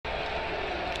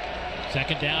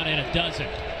Second down and a dozen.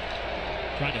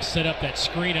 Trying to set up that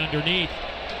screen underneath.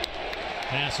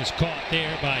 Pass is caught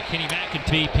there by Kenny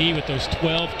McIntosh with those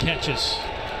 12 catches.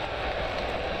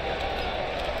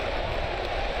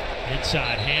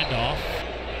 Inside handoff.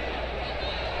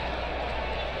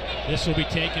 This will be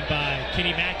taken by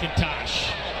Kenny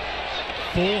McIntosh.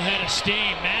 Full head of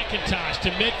steam. McIntosh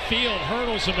to midfield,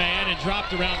 hurdles a man and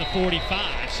dropped around the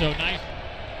 45. So nice.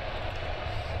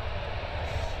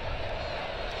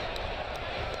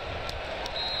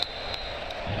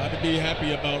 To be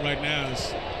happy about right now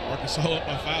is Arkansas up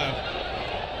by 5.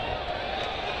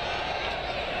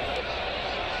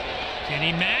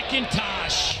 Kenny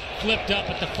McIntosh flipped up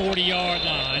at the 40-yard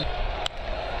line.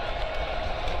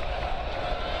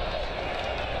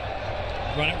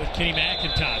 Run it with Kenny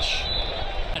McIntosh.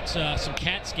 That's some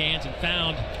CAT scans and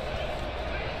found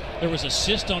there was a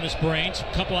cyst on his brain.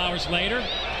 A couple hours later,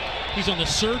 he's on the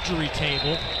surgery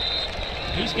table.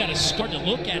 He's got a scar to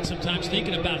look at sometimes,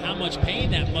 thinking about how much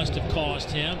pain that must have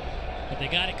caused him. But they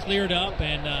got it cleared up,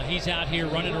 and he's out here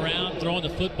running around, throwing the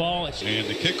football. And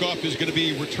the kickoff is going to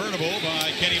be returnable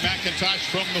by Kenny McIntosh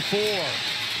from the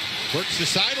 4. Works the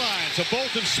sidelines, a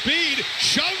bolt of speed,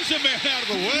 shoves a man out of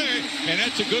the way, and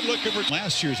that's a good look at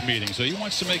last year's meeting. So he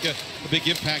wants to make a big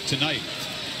impact tonight.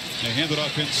 They hand it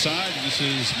off inside, and this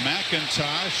is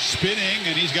McIntosh spinning,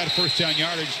 and he's got first down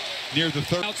yardage near the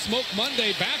 30. Smoke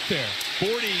Monday back there.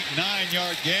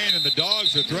 49-yard gain, and the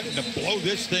Dogs are threatening to blow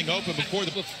this thing open before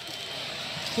the...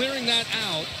 Clearing that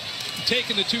out,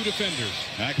 taking the 2 defenders.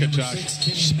 McIntosh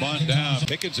spun down.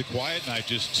 Pickens a quiet night,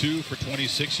 just 2 for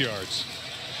 26 yards.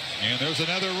 And there's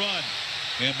another run.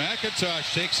 And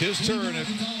McIntosh takes his turn and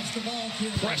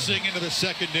pressing into the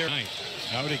secondary.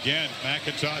 Out again,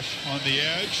 McIntosh on the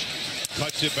edge.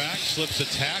 Cuts it back, slips a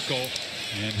tackle,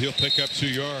 and he'll pick up 2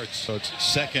 yards. So it's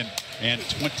 2nd and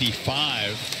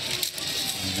 25.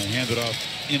 And they hand it off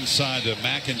inside to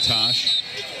McIntosh.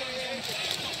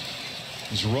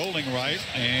 He's rolling right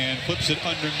and flips it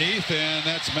underneath, and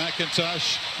that's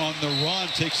McIntosh on the run.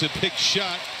 Takes a big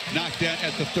shot, knocked down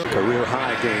at the 30. Career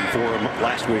high game for him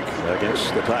last week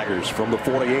against the Tigers from the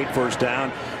 48, first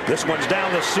down. This one's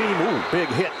down the seam. Ooh, big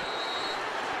hit.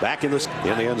 Back in the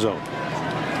end zone.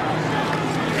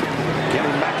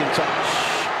 Kenny McIntosh.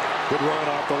 Good run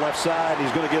off the left side.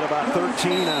 He's going to get about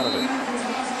 13 out of it.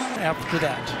 After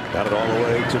that. Got it all the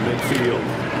way to midfield.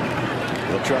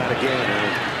 He'll try it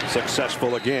again.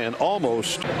 Successful again.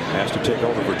 Almost has to take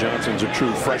over for Johnson's a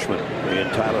true freshman in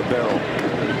Tyler Barron,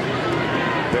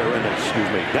 excuse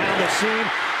me. Down the seam.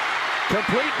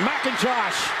 Complete.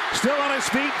 McIntosh still on his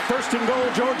feet. First and goal.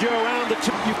 Georgia around the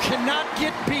 2. You cannot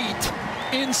get beat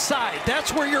inside.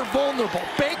 That's where you're vulnerable.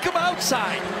 Bake him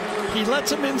outside. He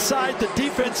lets him inside. The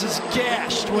defense is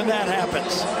gashed when that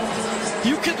happens.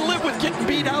 You can live with getting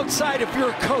beat outside if you're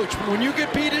a coach, but when you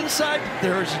get beat inside,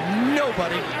 there's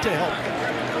nobody to help you.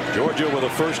 Georgia with a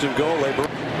first and goal.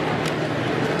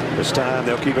 This time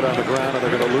they'll keep it on the ground and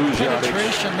they're going to lose yardage.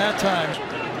 Penetration that time.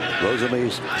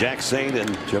 Rosalie, Jack Saint, and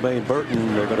Jermaine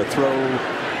Burton are going to throw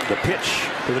the pitch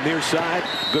to the near side.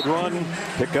 Good run.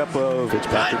 Pickup of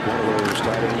Fitzpatrick. One of those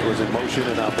tight ends was in motion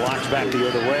and now blocks back the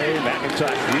other way.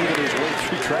 McIntosh weaving his way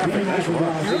through traffic. Nice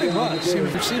run. He really was.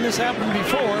 We've seen this happen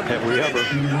before. Have we ever?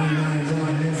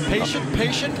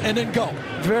 Patient, and then go.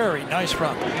 Very nice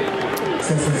run.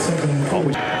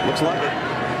 Always looks like it.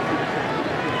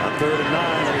 On 3rd and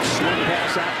 9, a swing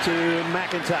pass out to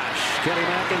McIntosh. Kenny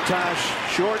McIntosh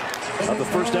short of the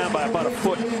first down by about a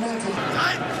foot.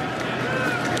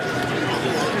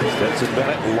 Stetson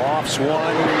Bennett lofts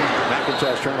one.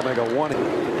 McIntosh trying to make a 1.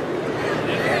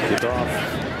 Kicked off.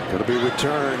 Going to be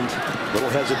returned. Little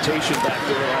hesitation back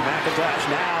there on McIntosh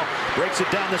now. Breaks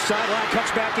it down the sideline,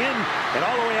 cuts back in, and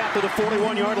all the way out to the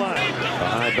 41-yard line.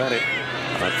 Behind Bennett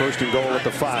on 1st and goal at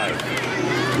the 5.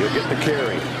 He'll get the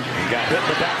carry. He got hit in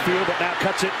the backfield, but now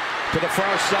cuts it to the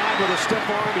far side with a stiff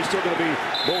arm. He's still going to be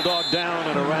bulldogged down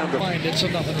and around the line. So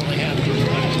nothing really happened.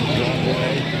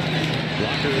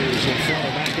 Blockers in front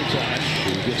of McIntosh,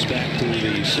 who gets back to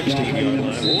the 16-yard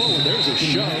line. Whoa, there's a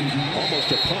shove,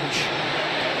 almost a punch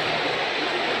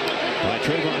by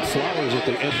Trayvon Flowers at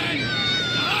the end.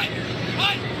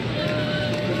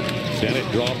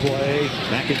 Bennett draw play.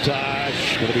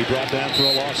 McIntosh going to be brought down for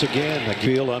a loss again.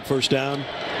 McField on first down.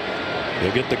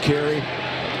 He'll get the carry.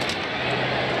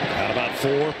 Out about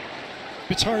 4.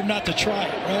 It's hard not to try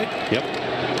it, right? Yep.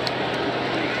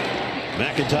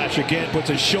 McIntosh again puts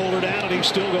his shoulder down and he's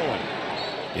still going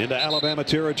into Alabama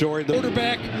territory. The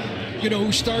quarterback,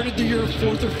 who started the year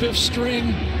 4th or 5th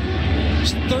string.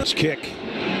 3rd kick.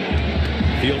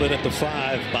 Fielded at the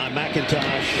 5 by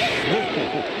McIntosh.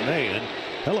 Oh, man.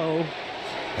 Hello.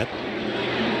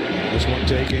 This one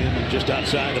taken just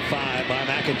outside the 5 by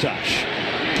McIntosh.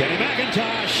 Kenny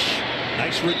McIntosh.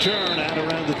 Nice return out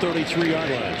around the 33-yard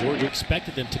line. Georgia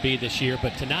expected them to be this year,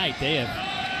 but tonight they have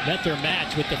met their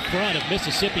match with the front of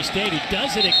Mississippi State, who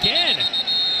does it again.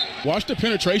 Watch the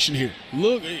penetration here.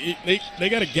 Look, they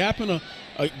got a gap in a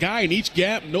guy in each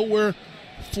gap. Nowhere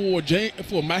for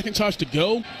McIntosh to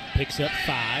go. Picks up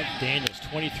 5. Daniels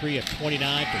 23 of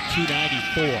 29 for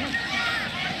 294.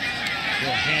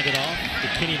 They'll hand it off to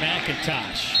Kenny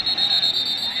McIntosh.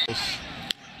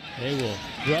 They will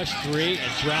rush 3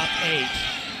 and drop 8.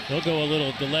 They'll go a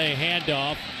little delay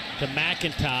handoff to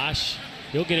McIntosh.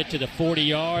 He'll get it to the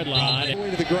 40-yard line.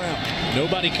 Way to the ground.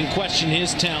 Nobody can question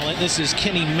his talent. This is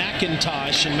Kenny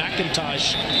McIntosh, and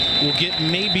McIntosh will get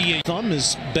maybe a thumb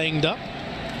is banged up.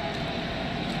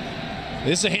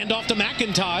 This is a handoff to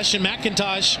McIntosh, and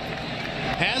McIntosh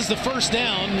has the first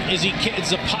down as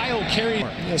it's a pile carry.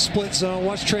 A split zone.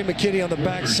 Watch Trey McKinney on the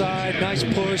backside. Nice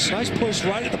push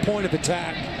right at the point of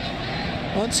attack.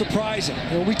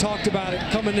 Unsurprising. We talked about it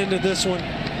coming into this one.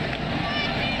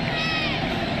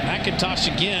 McIntosh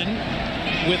again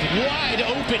with wide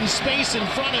open space in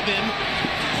front of him.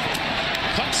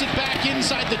 Cuts it back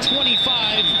inside the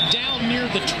 25, down near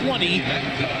the 20.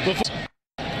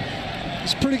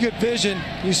 It's pretty good vision.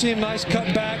 You see a nice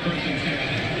cut back.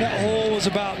 That hole was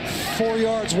about 4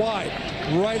 yards wide,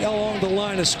 right along the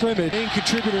line of scrimmage. Main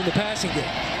contributor in the passing game.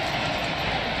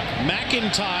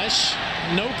 McIntosh,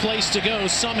 no place to go,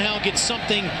 somehow gets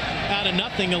something out of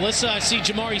nothing. Alyssa, I see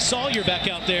Jamari Sawyer back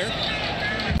out there.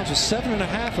 Just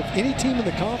 7.5 of any team in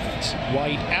the conference.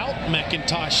 White out,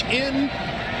 McIntosh in,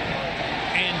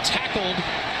 and tackled.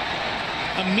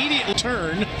 Immediate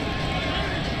turn.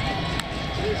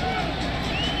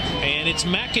 And it's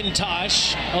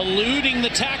McIntosh eluding the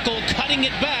tackle, cutting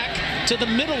it back to the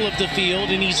middle of the field,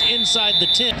 and he's inside the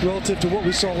 10. Relative to what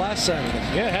we saw last Saturday.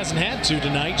 Yeah, it hasn't had to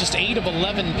tonight. Just 8 of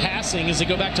 11 passing as they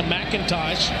go back to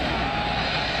McIntosh.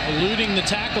 Eluding the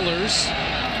tacklers.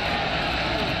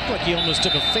 Looked like he almost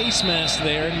took a face mask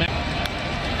there. And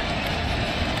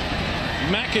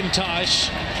McIntosh,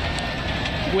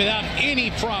 without any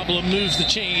problem, moves the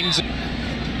chains.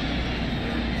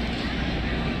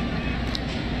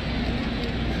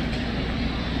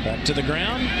 Back to the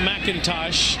ground.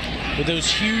 McIntosh with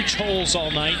those huge holes all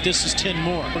night. This is 10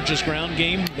 more. Just ground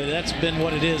game, but that's been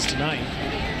what it is tonight.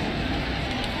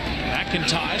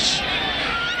 McIntosh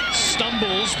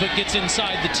stumbles but gets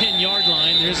inside the 10-yard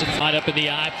line. There's a line up in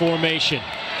the I formation.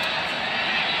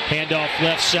 Handoff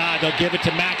left side. They'll give it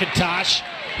to McIntosh.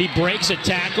 He breaks a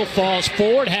tackle, falls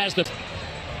forward, has the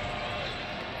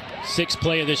 6th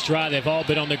play of this drive. They've all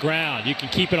been on the ground. You can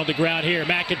keep it on the ground here.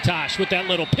 McIntosh with that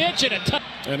little pitch and a touch.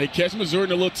 And they catch Missouri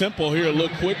in a little tempo here, a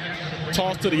little quick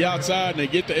toss to the outside, and they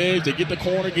get the edge, they get the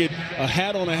corner, get a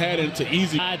hat on a hat, and it's an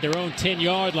easy. Their own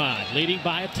 10-yard line, leading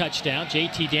by a touchdown.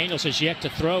 JT Daniels has yet to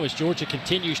throw as Georgia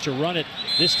continues to run it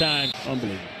this time.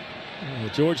 Unbelievable.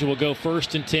 Georgia will go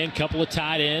 1st and 10, couple of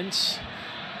tight ends.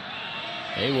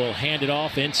 They will hand it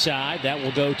off inside. That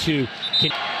will go to.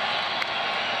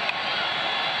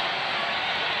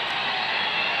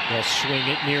 They'll swing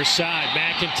it near side.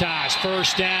 McIntosh,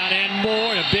 1st down and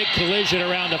more, and a big collision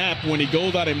around the map. When he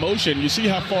goes out in motion, you see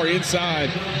how far inside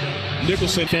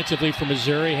Nicholson. Defensively for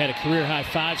Missouri, had a career-high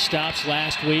 5 stops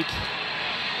last week.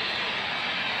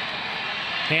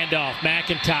 Handoff,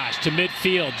 McIntosh to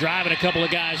midfield, driving a couple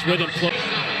of guys with him.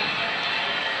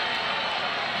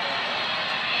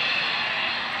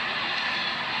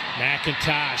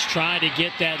 McIntosh trying to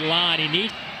get that line. He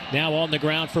needs now on the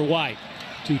ground for White.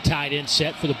 2 tight end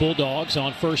set for the Bulldogs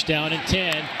on 1st down and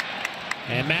 10.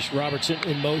 And Matt Robertson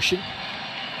in motion.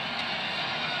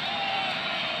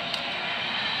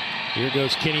 Here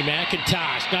goes Kenny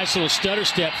McIntosh. Nice little stutter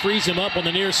step, frees him up on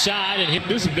the near side and hit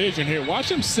this vision here. Watch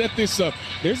him set this up.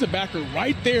 There's a backer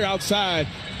right there outside,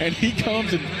 and he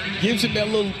comes and gives him that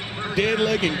little dead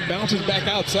leg and bounces back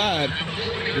outside.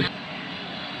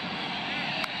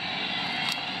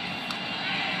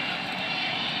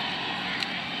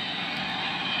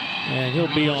 And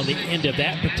he'll be on the end of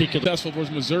that particular. Successful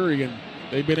was Missouri, and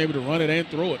they've been able to run it and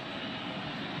throw it.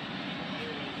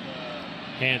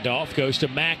 Handoff goes to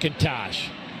McIntosh.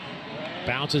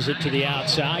 Bounces it to the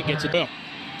outside, gets it up.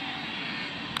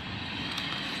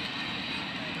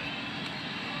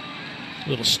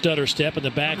 Little stutter step in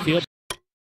the backfield.